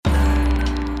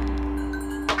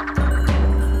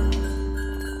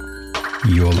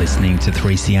You're listening to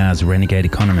 3CR's Renegade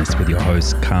Economist with your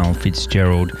host, Carl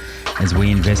Fitzgerald, as we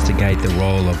investigate the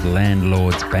role of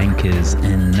landlords, bankers,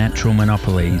 and natural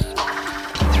monopolies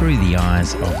through the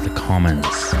eyes of the commons.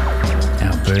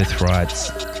 Our birthrights,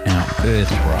 our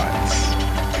earthrights.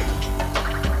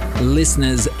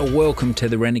 Listeners, welcome to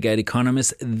the Renegade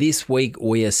Economist. This week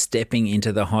we are stepping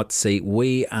into the hot seat.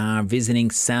 We are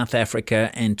visiting South Africa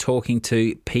and talking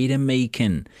to Peter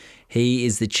Meakin. He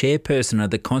is the chairperson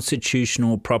of the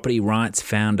Constitutional Property Rights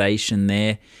Foundation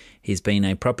there. He's been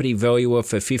a property valuer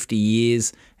for 50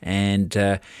 years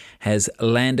and has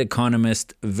land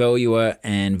economist, valuer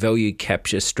and value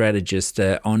capture strategist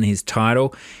on his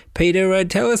title. Peter,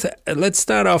 tell us, let's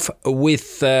start off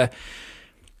with a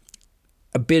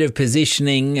bit of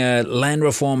positioning. Land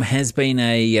reform has been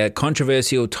a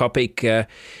controversial topic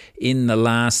in the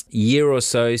last year or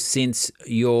so since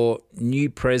your new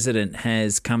president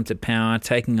has come to power,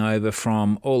 taking over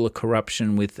from all the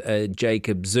corruption with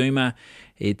Jacob Zuma.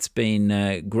 It's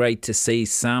been great to see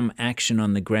some action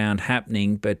on the ground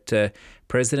happening, but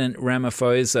President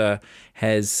Ramaphosa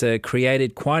has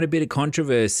created quite a bit of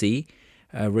controversy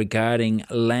regarding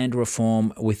land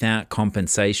reform without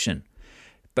compensation.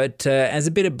 But as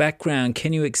a bit of background,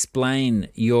 can you explain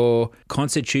your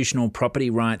Constitutional Property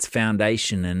Rights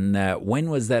Foundation and when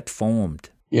was that formed?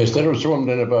 Yes, that was formed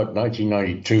in about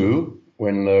 1992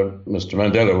 when Mr.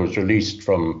 Mandela was released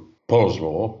from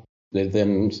Pollsmoor. They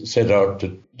then set out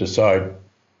to decide,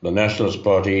 the Nationalist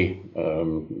Party,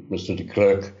 Mr. de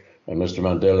Klerk and Mr.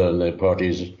 Mandela and their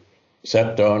parties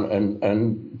sat down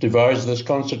and devised this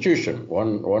constitution.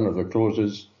 One of the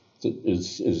clauses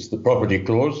is the property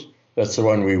clause. That's the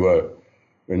one we were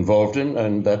involved in,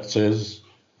 and that says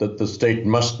that the state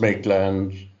must make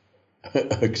land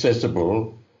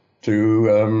accessible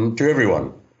to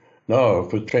everyone. Now,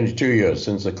 for 22 years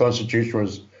since the Constitution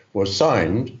was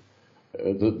signed,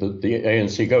 the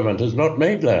ANC government has not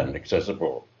made land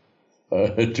accessible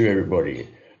to everybody.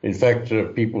 In fact,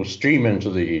 people stream into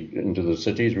the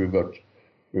cities.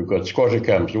 We've got squatter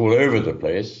camps all over the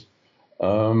place.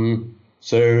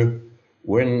 So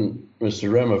when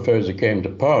Mr. Ramaphosa came to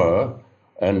power,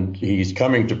 and he's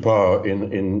coming to power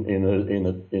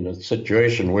in a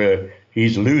situation where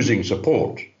he's losing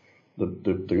support.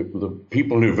 The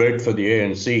people who vote for the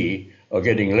ANC are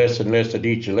getting less and less at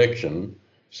each election,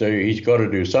 so he's got to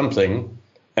do something,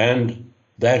 and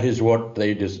that is what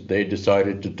they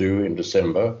decided to do in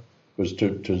December, was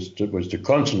to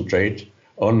concentrate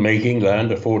on making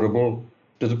land affordable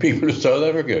to the people of South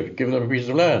Africa, give them a piece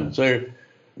of land. So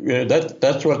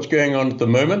that's what's going on at the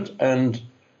moment, and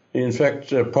in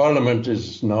fact, Parliament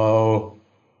is now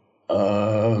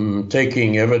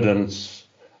taking evidence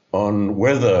on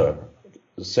whether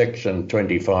Section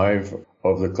 25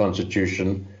 of the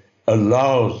Constitution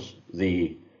allows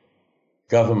the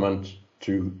government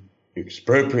to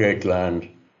expropriate land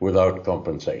without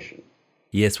compensation.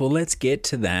 Yes, well, let's get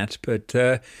to that, but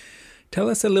tell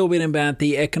us a little bit about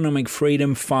the economic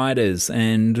freedom fighters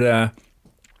and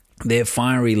their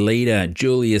fiery leader,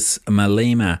 Julius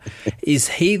Malema. Is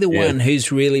he the one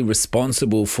who's really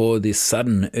responsible for this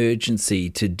sudden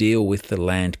urgency to deal with the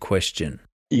land question?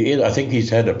 Yeah, I think he's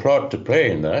had a part to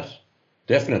play in that,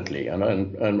 definitely, and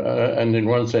in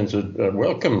one sense a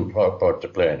welcome part to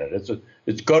play in it.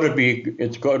 It's got to be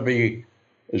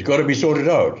sorted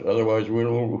out. Otherwise, we'll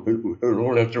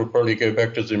all have to probably go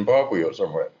back to Zimbabwe or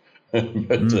somewhere.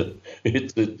 But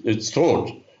it's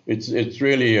thought. It's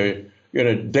really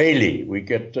daily we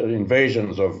get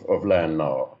invasions of land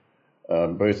now,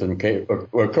 both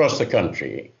across the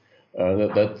country.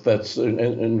 That's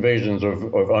invasions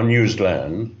of unused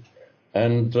land,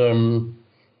 and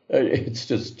it's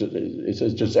just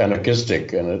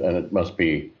anarchistic, and it must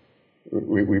be.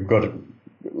 We've got to.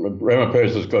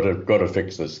 Ramaphosa's got to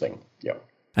fix this thing. Yeah,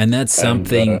 and that's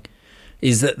something.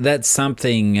 That's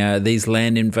something, these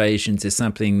land invasions is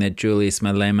something that Julius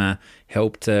Malema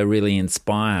helped really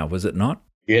inspire, was it not?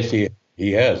 Yes, he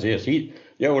has. Yes, he's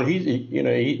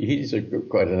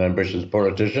quite an ambitious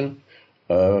politician.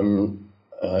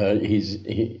 He's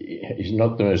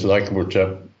not the most likable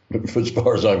chap as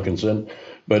far as I'm concerned,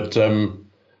 but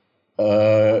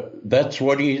that's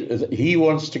what he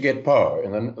wants to get power.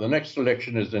 And the next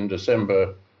election is in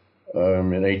December,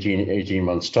 in 18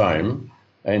 months' time.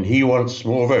 And he wants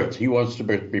more votes. He wants to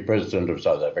be president of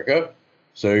South Africa.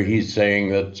 So he's saying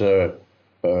that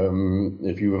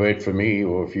if you vote for me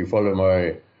or if you follow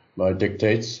my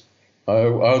dictates,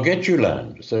 I'll get you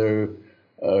land. So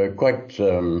quite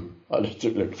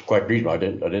reasonable. I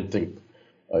don't think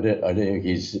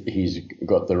he's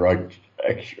got the right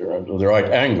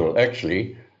angle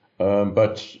actually.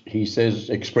 but he says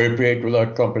expropriate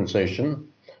without compensation,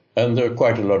 and there are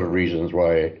quite a lot of reasons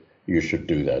why you should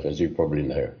do that, as you probably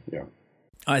know. Yeah.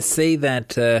 I see that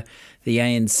the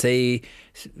ANC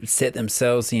set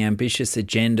themselves the ambitious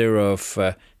agenda of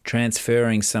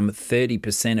transferring some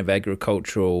 30% of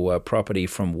agricultural property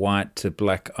from white to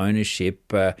black ownership.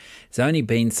 There's only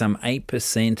been some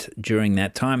 8% during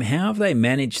that time. How have they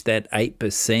managed that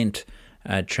 8%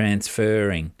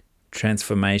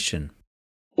 transformation?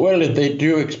 Well, if they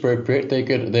do expropriate,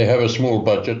 they have a small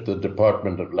budget. The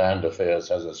Department of Land Affairs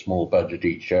has a small budget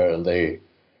each year, and they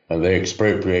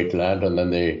expropriate land, and then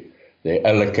they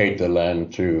allocate the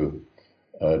land to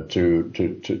the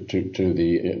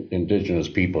indigenous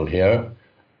people here.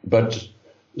 But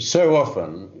so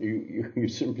often you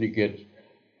simply get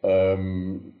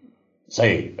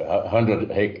say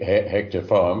 100 hectare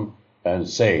farm and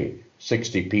say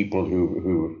 60 people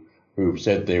who've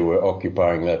said they were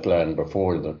occupying that land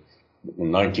before the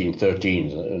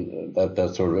 1913s,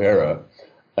 that sort of era.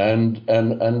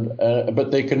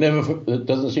 But they can never. It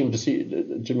doesn't seem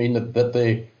to mean that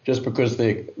they, just because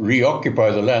they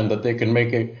reoccupy the land, that they can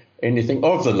make anything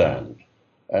of the land.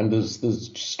 And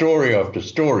there's story after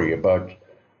story about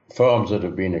farms that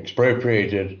have been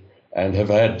expropriated and have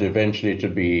had eventually to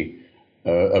be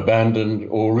abandoned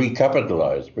or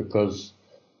recapitalized, because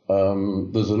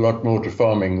there's a lot more to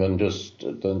farming than just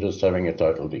having a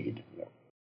title deed.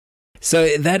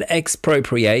 So that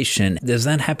expropriation, does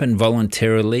that happen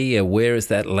voluntarily, or where is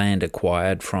that land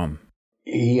acquired from?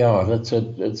 Yeah, it's a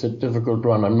difficult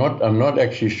one. I'm not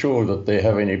actually sure that they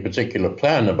have any particular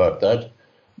plan about that.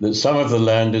 That some of the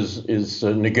land is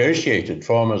negotiated.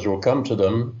 Farmers will come to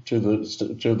them, to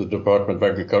the Department of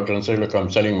Agriculture, and say, "Look, I'm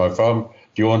selling my farm.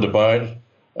 Do you want to buy it?"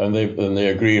 And they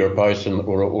agree a price,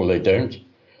 or they don't.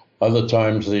 Other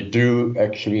times they do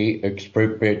actually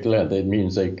expropriate land. That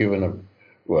means they've given a.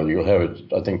 Well, you'll have it.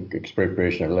 I think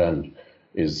expropriation of land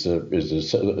is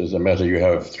a matter you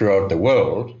have throughout the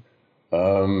world.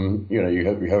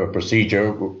 You have a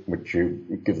procedure which you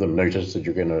give them notice that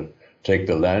you're going to take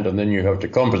the land, and then you have to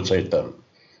compensate them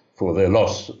for their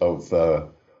loss of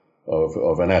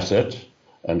an asset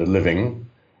and a living.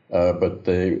 But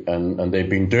they've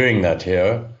been doing that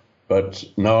here. But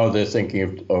now they're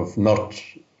thinking of not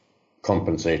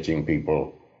compensating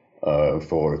people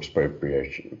for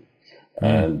expropriation.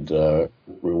 And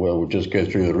we'll just go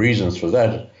through the reasons for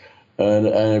that. And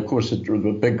of course,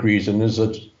 the big reason is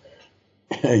that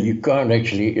you can't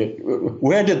actually.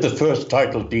 Where did the first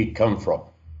title deed come from?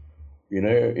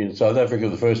 In South Africa,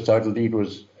 the first title deed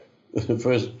was the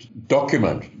first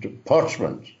document,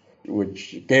 parchment,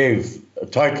 which gave a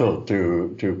title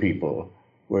to people,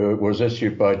 was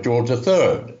issued by George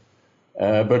III.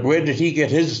 But where did he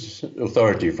get his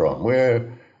authority from?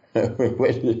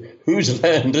 Whose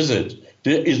land is it?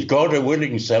 Is God a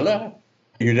willing seller?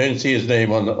 You don't see his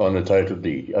name on a title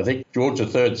deed. I think George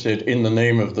III said, "In the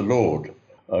name of the Lord,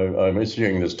 I'm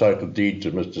issuing this title deed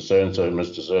to Mr. So-and-so and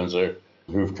Mr. So-and-so,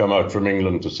 who've come out from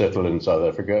England to settle in South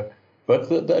Africa." But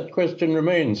that question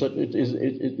remains, that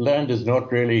land is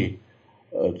not really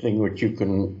a thing which you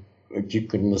can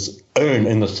own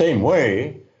in the same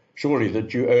way, surely,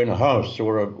 that you own a house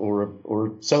or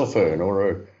a cell phone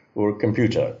or a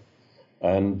computer.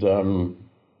 And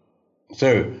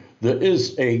so there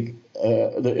is a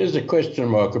question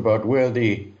mark about where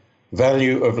the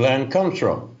value of land comes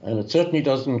from, and it certainly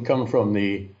doesn't come from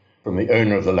the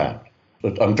owner of the land.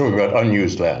 But I'm talking about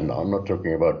unused land now. I'm not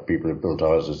talking about people who built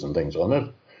houses and things on it.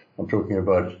 I'm talking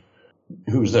about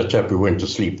who's that chap who went to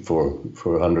sleep for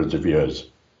hundreds of years?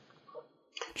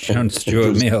 John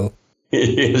Stuart Mill.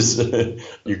 Yes,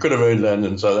 you could have owned land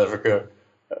in South Africa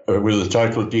with a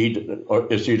title deed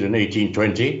issued in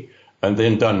 1820 and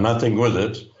then done nothing with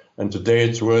it, and today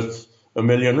it's worth R1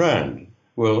 million.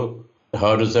 Well,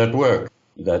 how does that work?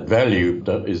 That value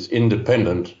is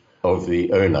independent of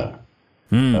the owner,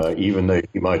 even though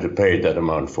he might have paid that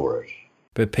amount for it.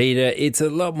 But Peter, it's a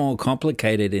lot more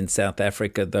complicated in South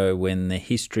Africa, though, when the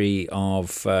history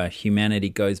of humanity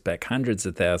goes back hundreds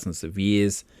of thousands of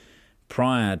years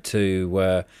prior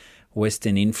to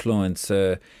Western influence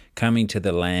coming to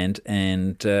the land.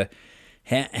 And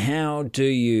how do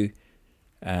you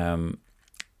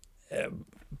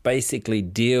basically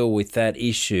deal with that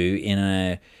issue in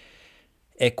an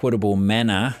equitable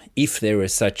manner, if there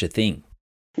is such a thing?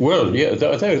 Well, yeah,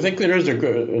 I think there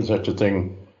is such a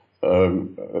thing,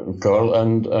 Carl.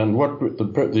 And what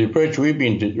the approach we've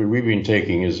been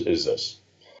taking is this: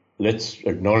 let's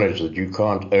acknowledge that you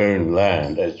can't own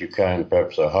land as you can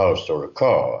perhaps a house or a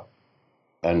car,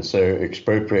 and so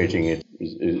expropriating it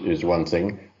is one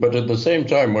thing. But at the same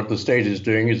time, what the state is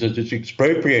doing is that it's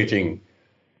expropriating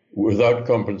without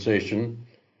compensation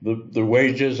the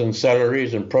wages and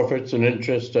salaries and profits and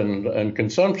interest and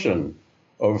consumption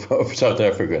of South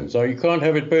Africans. Now, you can't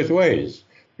have it both ways.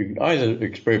 You can either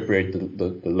expropriate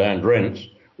the land rent,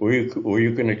 or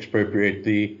you can expropriate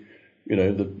the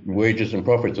wages and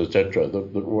profits, etc.,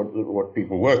 what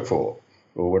people work for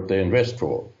or what they invest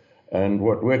for. And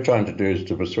what we're trying to do is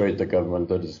to persuade the government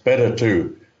that it's better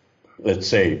to, let's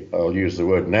say, I'll use the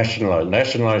word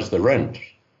nationalize the rent,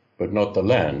 but not the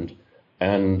land,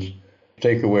 and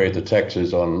take away the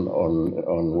taxes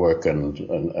on work and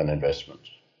investment.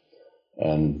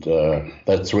 And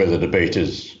that's where the debate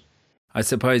is. I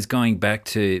suppose going back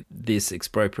to this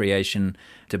expropriation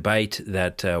debate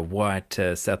that white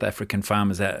South African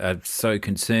farmers are so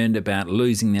concerned about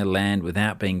losing their land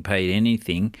without being paid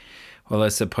anything, well, I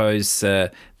suppose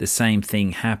the same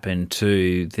thing happened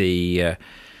to the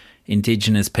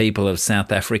indigenous people of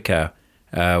South Africa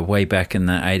way back in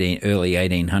the early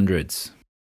 1800s.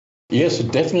 Yes,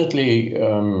 it definitely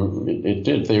it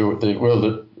did.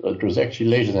 It was actually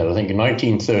later than that. I think in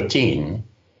 1913.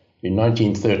 In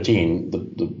 1913,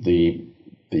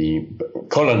 the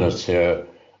colonists here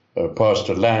passed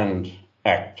a land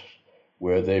act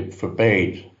where they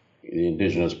forbade the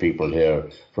indigenous people here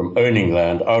from owning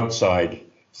land outside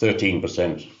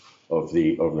 13% of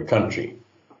the country.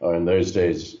 In those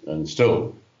days, and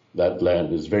still, that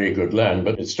land is very good land,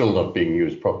 but it's still not being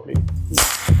used properly.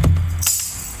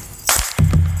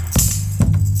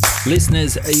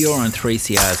 Listeners, you're on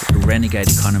 3CR's Renegade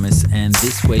Economist, and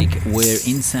this week we're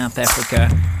in South Africa.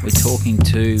 We're talking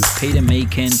to Peter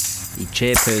Meakin, the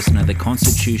chairperson of the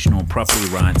Constitutional Property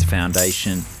Rights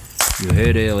Foundation. You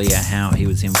heard earlier how he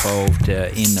was involved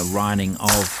in the writing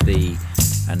of the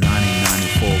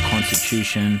 1994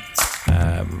 Constitution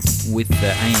with the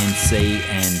ANC,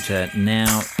 and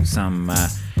now some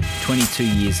 22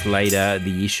 years later,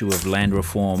 the issue of land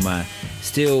reform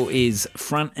still is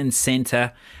front and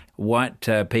centre. White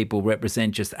people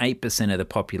represent just 8% of the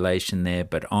population there,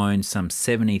 but own some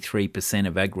 73%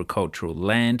 of agricultural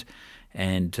land.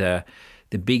 And the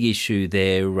big issue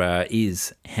there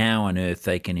is how on earth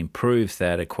they can improve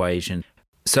that equation.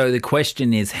 So the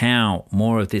question is how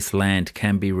more of this land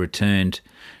can be returned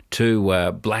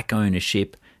to black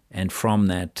ownership, and from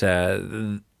that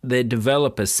they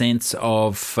develop a sense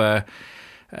of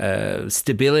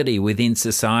stability within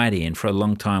society. And for a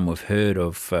long time we've heard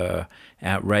of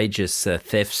outrageous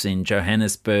thefts in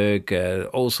Johannesburg,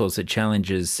 all sorts of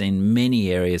challenges in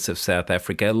many areas of South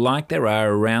Africa, like there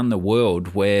are around the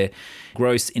world, where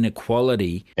gross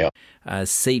inequality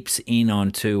seeps in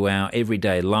onto our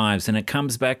everyday lives, and it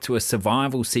comes back to a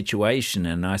survival situation.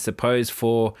 And I suppose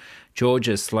for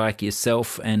Georges, like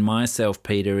yourself and myself,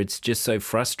 Peter, it's just so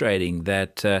frustrating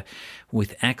that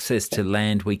with access to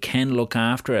land we can look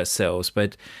after ourselves,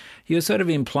 but you're sort of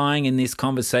implying in this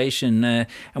conversation, and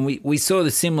we saw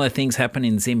the similar things happen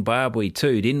in Zimbabwe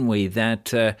too, didn't we,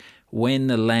 that when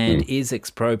the land is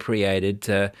expropriated,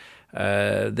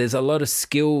 there's a lot of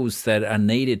skills that are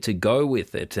needed to go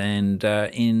with it. And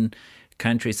in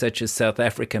countries such as South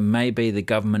Africa, maybe the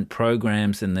government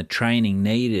programs and the training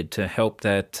needed to help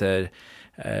that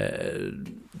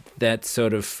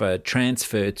sort of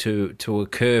transfer to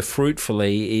occur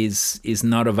fruitfully is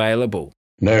not available.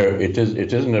 No, it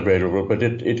isn't available, but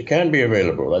it can be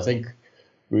available. I think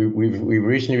we've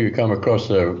recently come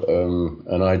across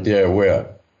an idea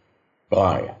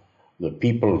whereby the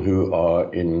people who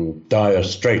are in dire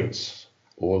straits,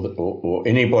 or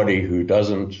anybody who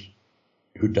doesn't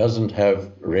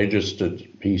have registered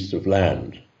piece of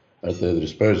land at their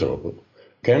disposal,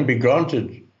 can be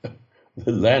granted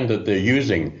the land that they're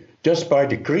using just by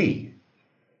decree.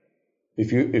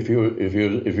 If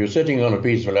you're sitting on a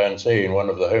piece of land, say in one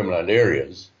of the homeland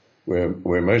areas where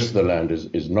most of the land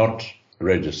is not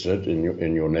registered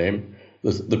in your name,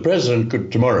 the president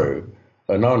could tomorrow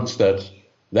announce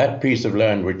that piece of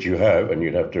land which you have, and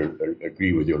you'd have to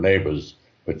agree with your neighbors,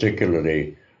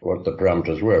 particularly what the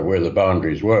parameters were, where the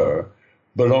boundaries were,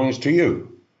 belongs to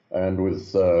you. And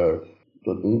with the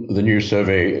new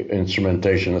survey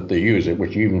instrumentation that they use,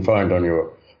 which you even find on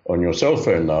your cell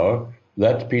phone now,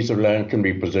 that piece of land can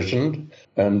be positioned,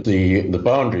 and the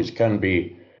boundaries can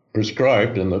be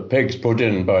prescribed and the pegs put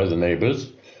in by the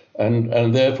neighbors,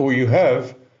 and therefore you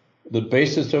have the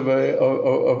basis of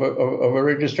a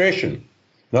registration.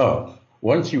 Now,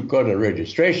 once you've got a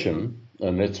registration,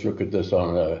 and let's look at this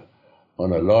on a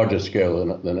larger scale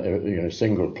than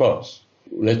single plots.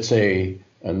 Let's say,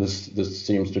 and this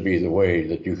seems to be the way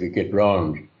that you could get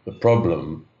round the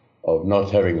problem of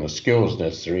not having the skills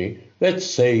necessary. Let's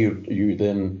say you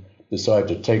then decide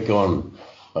to take on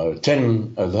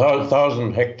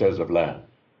 1,000 hectares of land,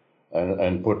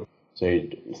 and put, say,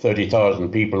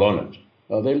 30,000 people on it.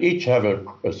 Now, they'll each have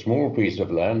a small piece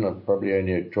of land, probably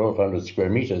only 1,200 square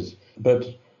meters. But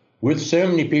with so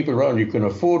many people around, you can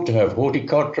afford to have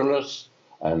horticulturalists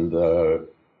and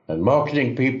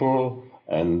marketing people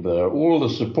and all the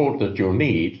support that you'll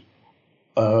need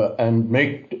and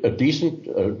make a decent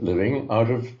living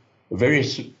out of a very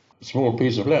small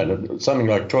piece of land. Something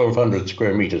like 1,200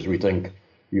 square meters, we think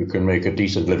you can make a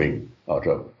decent living out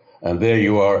of. And there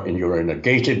you are, and you're in a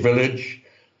gated village,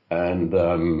 and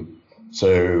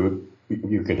so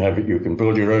you can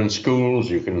build your own schools.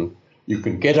 You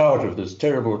can get out of this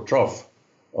terrible trough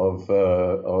of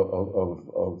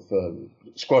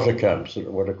squatter camps,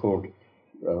 what are called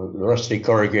rusty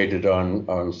corrugated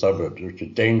iron suburbs, which are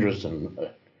dangerous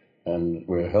and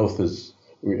where health is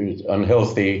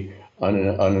unhealthy,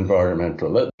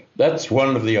 unenvironmental. That's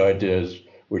one of the ideas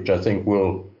which I think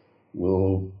will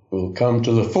come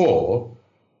to the fore,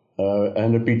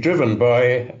 and it'll be driven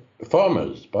by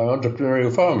farmers, by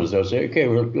entrepreneurial farmers. They'll say, okay,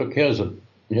 well, look, here's a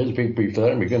big piece of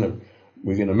land.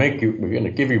 We're going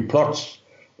to give you plots,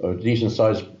 a decent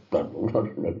sized, a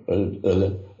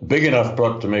big enough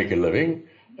plot to make a living.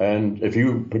 And if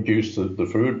you produce the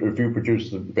fruit, if you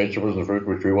produce the vegetables and fruit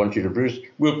which we want you to produce,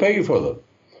 we'll pay you for them.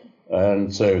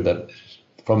 And so that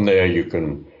from there you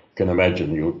can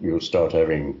imagine you'll start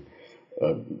having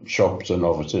shops and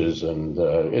offices, and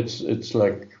it's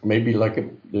like maybe like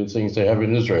the things they have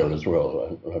in Israel as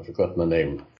well. I've forgotten the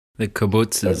name. The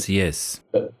kibbutzes, yes.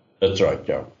 That's right,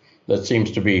 yeah. That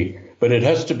seems to be, but it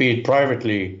has to be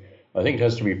privately. I think it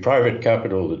has to be private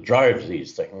capital that drives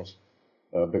these things,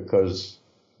 because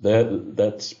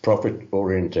that's profit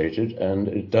orientated, and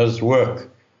it does work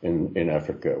in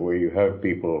Africa, where you have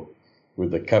people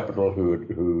with the capital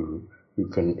who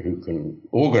can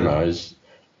organize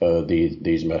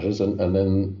these matters, and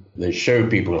then they show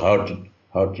people how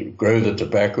to grow the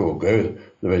tobacco or grow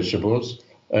the vegetables,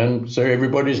 and so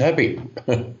everybody's happy.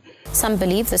 Some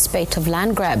believe the spate of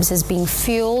land grabs is being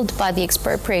fueled by the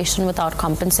expropriation without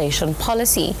compensation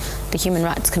policy. The Human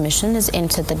Rights Commission has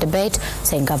entered the debate,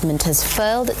 saying government has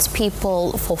failed its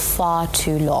people for far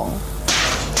too long.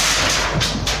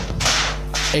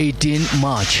 18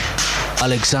 March,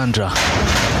 Alexandra.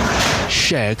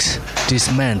 Shacks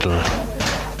dismantled,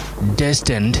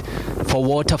 destined for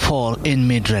waterfall in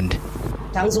Midrand.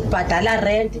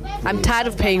 I'm tired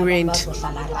of paying rent.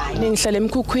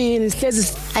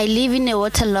 I live in a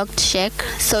waterlogged shack,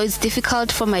 so it's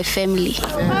difficult for my family.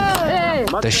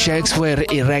 The shacks were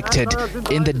erected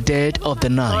in the dead of the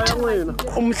night.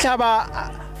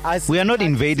 We are not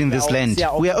invading this land,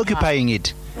 we are occupying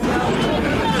it.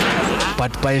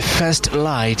 But by first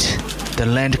light, the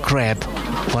land grab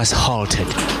was halted.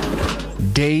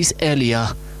 Days earlier,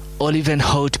 Oliver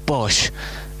Holt Bosch,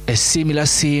 a similar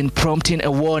scene prompting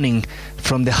a warning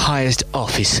from the highest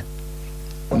office.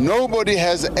 Nobody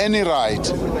has any right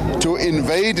to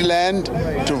invade land,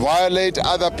 to violate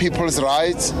other people's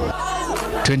rights.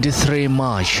 23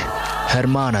 March,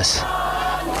 Hermanus.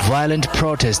 Violent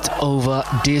protest over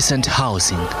decent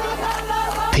housing.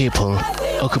 People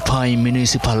occupying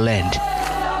municipal land.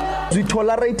 We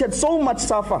tolerated so much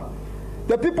suffer.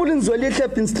 The people in Zwelithini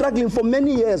have been struggling for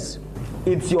many years.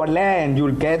 It's your land,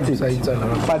 you'll get it,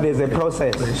 but there's a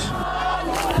process.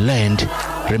 Land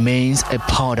remains a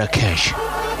powder cache.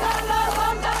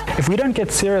 If we don't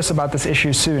get serious about this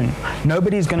issue soon,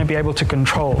 nobody's going to be able to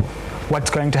control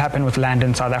what's going to happen with land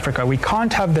in South Africa. We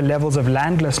can't have the levels of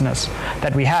landlessness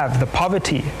that we have, the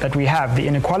poverty that we have, the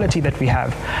inequality that we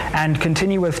have, and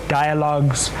continue with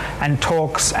dialogues and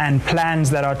talks and plans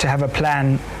that are to have a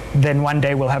plan, then one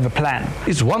day we'll have a plan.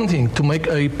 It's one thing to make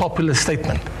a popular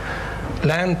statement.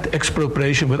 Land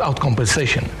expropriation without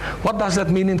compensation. What does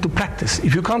that mean into practice?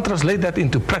 If you can't translate that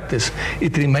into practice,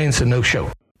 it remains a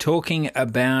no-show. Talking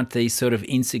about these sort of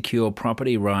insecure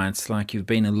property rights, like you've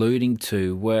been alluding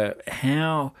to,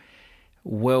 how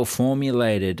well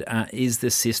formulated is the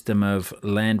system of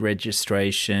land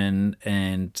registration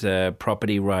and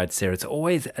property rights there? It's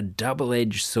always a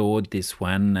double-edged sword, this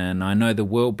one, and I know the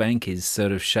World Bank is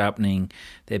sort of sharpening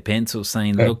their pencil,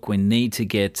 saying, look, we need to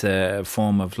get a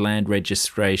form of land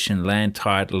registration, land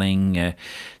titling,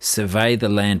 survey the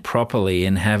land properly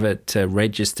and have it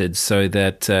registered so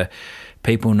that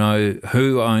people know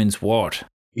who owns what.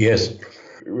 Yes,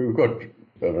 we've got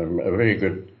a very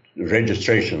good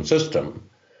registration system.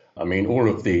 I mean, all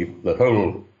of the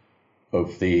whole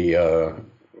of the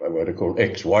what I call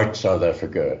ex-white South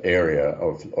Africa area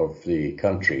of the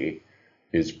country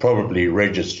is probably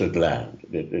registered land.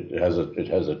 It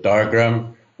has a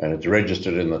diagram and it's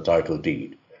registered in the title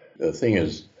deed. The thing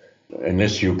is,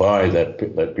 unless you buy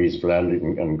that piece of land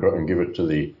and give it to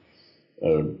the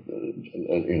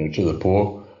to the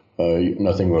poor,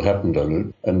 nothing will happen to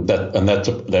them. And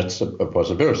that's a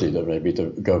possibility that maybe the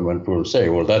government will say,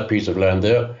 well, that piece of land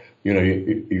there,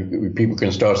 people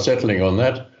can start settling on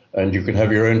that, and you can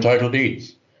have your own title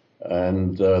deeds.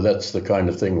 And that's the kind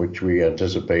of thing which we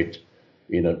anticipate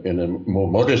in a more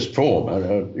modest form.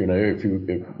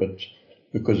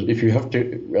 Because if you have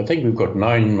to, I think we've got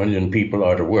 9 million people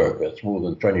out of work. That's more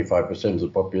than 25% of the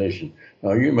population.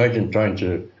 Now you imagine trying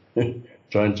to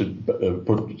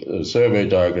put survey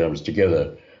diagrams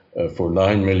together for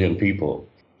 9 million people,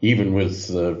 even with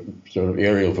sort of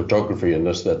aerial photography and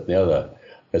this, that, and the other.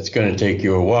 It's going to take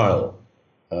you a while.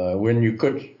 When you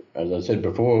could, as I said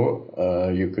before,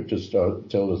 you could just tell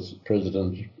the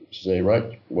president to say,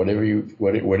 right, whatever you've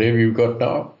got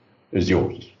now is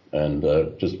yours, and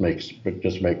just make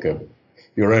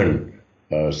your own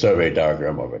survey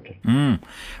diagram of it.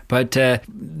 But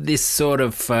this sort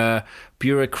of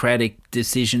bureaucratic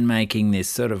decision-making, this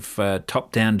sort of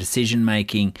top-down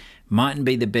decision-making mightn't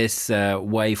be the best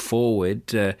way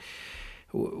forward.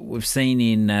 We've seen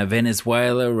in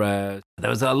Venezuela, there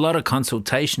was a lot of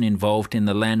consultation involved in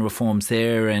the land reforms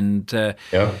there, and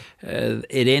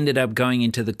it ended up going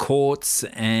into the courts,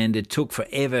 and it took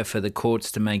forever for the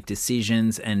courts to make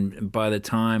decisions, and by the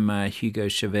time Hugo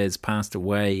Chavez passed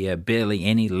away, barely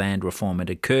any land reform had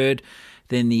occurred.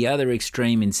 Then the other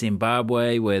extreme in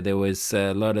Zimbabwe, where there was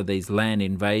a lot of these land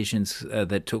invasions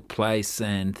that took place,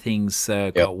 and things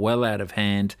got well out of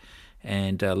hand,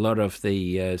 and a lot of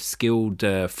the skilled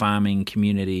farming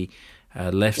community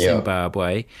left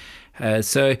Zimbabwe.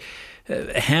 So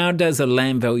how does a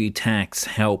land value tax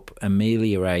help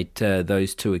ameliorate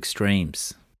those two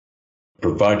extremes?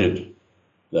 Provided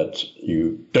that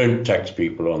you don't tax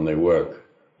people on their work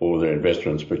or their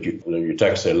investments, but you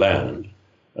tax their land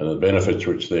and the benefits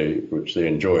which they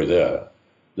enjoy there,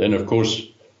 then of course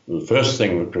the first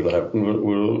thing that will happen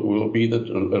will be that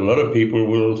a lot of people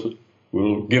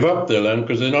will give up their land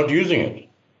because they're not using it.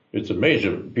 It's a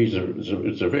major piece of,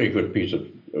 it's a very good piece of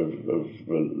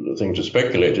thing to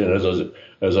speculate in,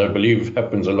 as I believe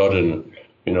happens a lot in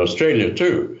Australia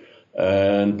too.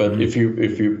 But if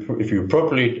you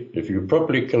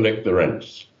properly collect the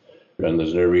rents, and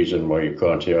there's no reason why you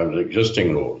can't here under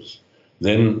existing laws,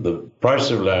 then the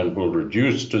price of land will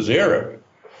reduce to zero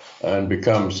and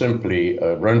become simply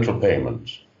a rental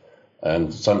payment.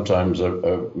 And sometimes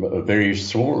a very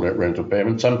small rental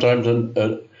payment, sometimes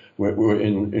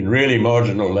in really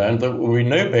marginal land there will be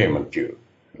no payment due,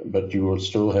 but you will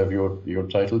still have your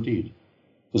title deed.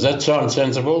 Does that sound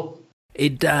sensible?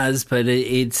 It does, but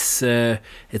it's a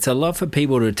lot for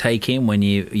people to take in when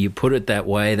you put it that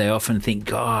way. They often think,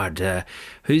 God,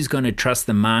 who's going to trust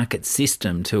the market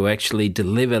system to actually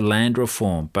deliver land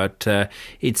reform? But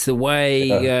it's the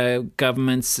way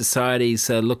governments, societies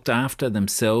looked after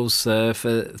themselves for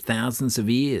thousands of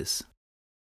years.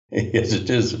 Yes, it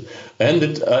is. And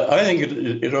I think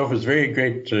it offers very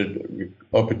great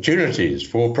opportunities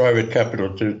for private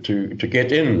capital to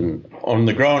get in on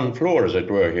the ground floor, as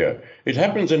it were, here. It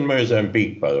happens in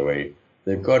Mozambique, by the way.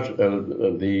 They've got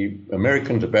the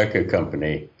American Tobacco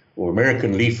Company, or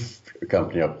American Leaf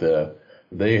Company up there.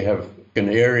 They have an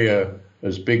area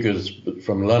as big as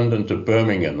from London to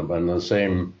Birmingham, and the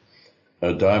same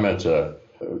diameter,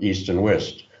 east and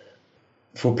west.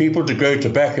 For people to grow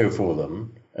tobacco for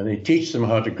them, and they teach them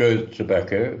how to grow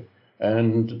tobacco.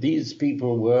 And these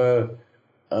people were,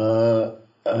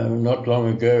 not long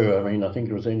ago, I think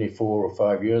it was only 4 or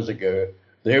 5 years ago,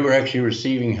 they were actually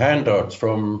receiving handouts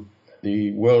from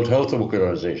the World Health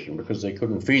Organization because they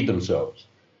couldn't feed themselves.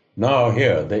 Now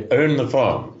here, they own the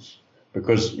farms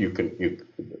because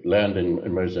land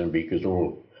in Mozambique is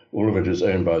all of it is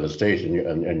owned by the state,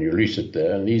 and you lease it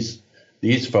there. And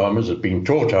these farmers have been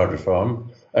taught how to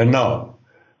farm, and now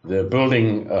they're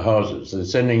building houses. They're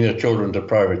sending their children to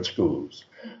private schools.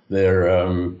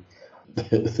 They're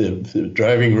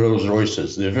driving Rolls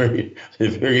Royces. They're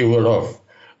very well off,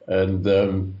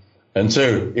 and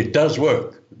so it does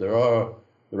work. There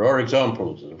are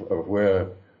examples of where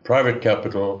private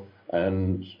capital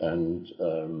and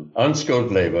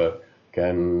unskilled labor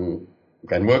can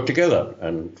work together,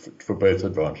 and for both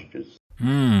advantages.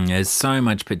 There's so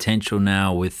much potential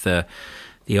now with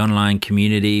the online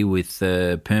community, with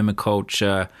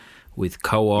permaculture, with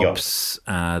co-ops.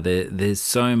 There's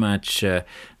so much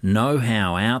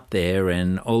know-how out there,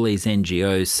 and all these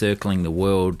NGOs circling the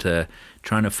world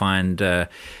trying to find, the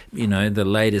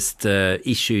latest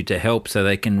issue to help so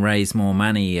they can raise more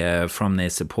money from their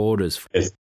supporters.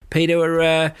 Yes.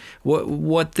 Peter,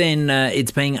 what then?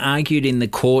 It's being argued in the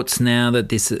courts now that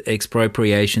this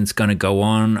expropriation is going to go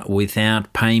on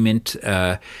without payment.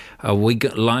 Are we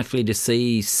likely to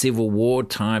see civil war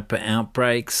type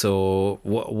outbreaks, or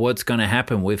what's going to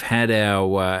happen? We've had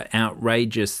our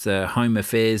outrageous Home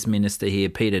Affairs Minister here,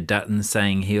 Peter Dutton,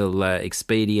 saying he'll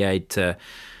expedite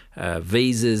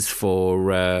visas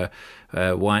for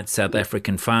white South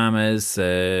African farmers.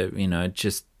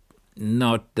 Just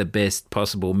not the best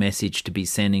possible message to be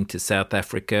sending to South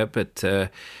Africa. But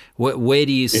where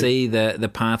do you see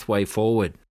the pathway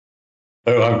forward?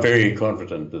 Oh, I'm very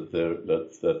confident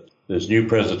that this new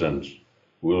president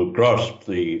will grasp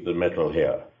the metal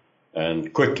here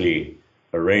and quickly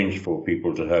arrange for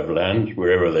people to have land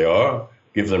wherever they are,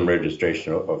 give them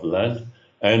registration of land,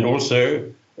 and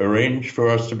also arrange for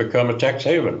us to become a tax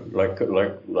haven like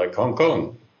Hong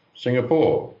Kong,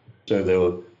 Singapore.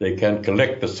 So they can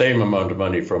collect the same amount of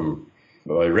money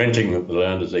by renting the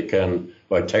land as they can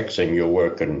by taxing your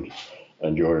work and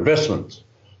your investments.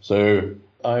 So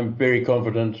I'm very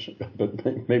confident,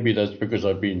 but maybe that's because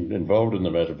I've been involved in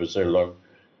the matter for so long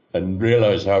and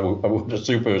realize what a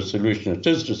super solution it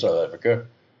is to South Africa,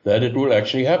 that it will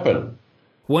actually happen.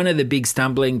 One of the big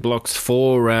stumbling blocks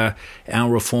for our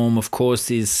reform, of course,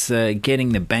 is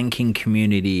getting the banking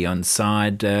community on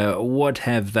side. What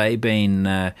have they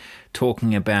been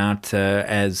talking about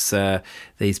as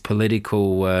these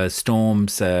political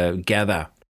storms gather?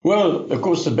 Well, of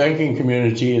course, the banking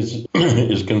community is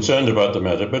concerned about the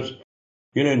matter, but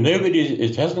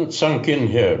it hasn't sunk in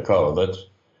here, Carl, that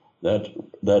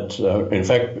in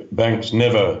fact banks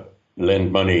never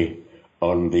lend money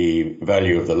on the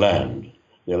value of the land.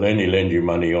 They'll only lend you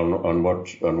money on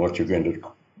what you're going to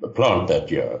plant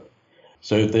that year.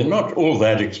 So they're not all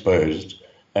that exposed.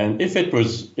 And if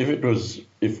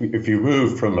you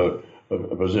moved from a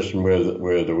position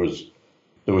where there was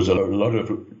a lot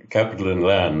of capital in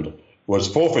land was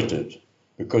forfeited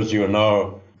because you are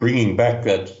now bringing back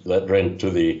that rent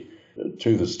to the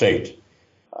state,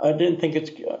 I don't think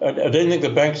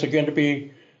the banks are going to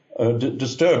be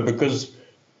disturbed, because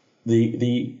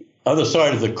the other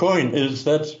side of the coin is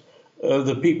that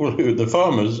the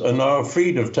farmers are now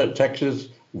freed of taxes,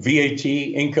 VAT,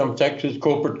 income taxes,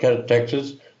 corporate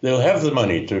taxes. They'll have the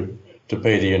money to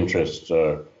pay the interest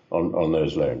on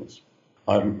those loans.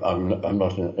 I'm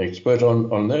not an expert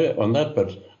on that,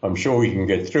 but I'm sure we can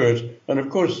get through it. And of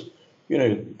course,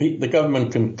 the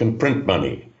government can print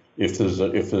money if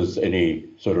there's any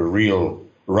sort of real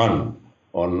run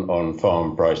on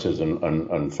farm prices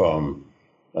and farm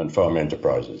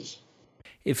enterprises.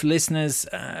 If listeners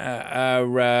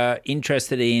are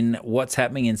interested in what's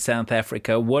happening in South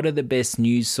Africa, what are the best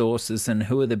news sources and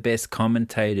who are the best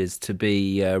commentators to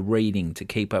be reading to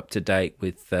keep up to date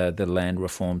with the land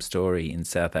reform story in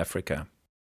South Africa?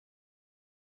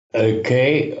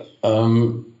 Okay,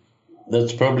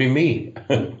 that's probably me.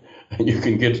 You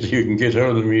can get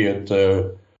hold of me at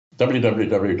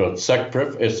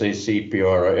www.sacprif,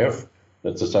 SACPRIF,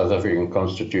 that's the South African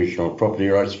Constitutional Property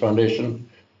Rights Foundation,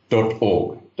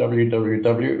 .org,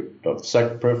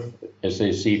 www.sacprif,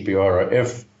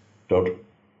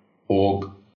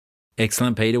 SACPRIF.org.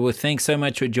 Excellent, Peter. Well, thanks so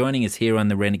much for joining us here on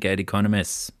The Renegade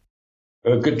Economists.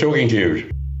 Good talking to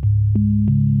you.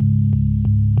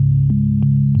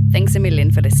 Thanks a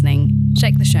million for listening.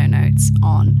 Check the show notes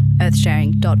on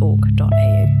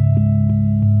earthsharing.org.au.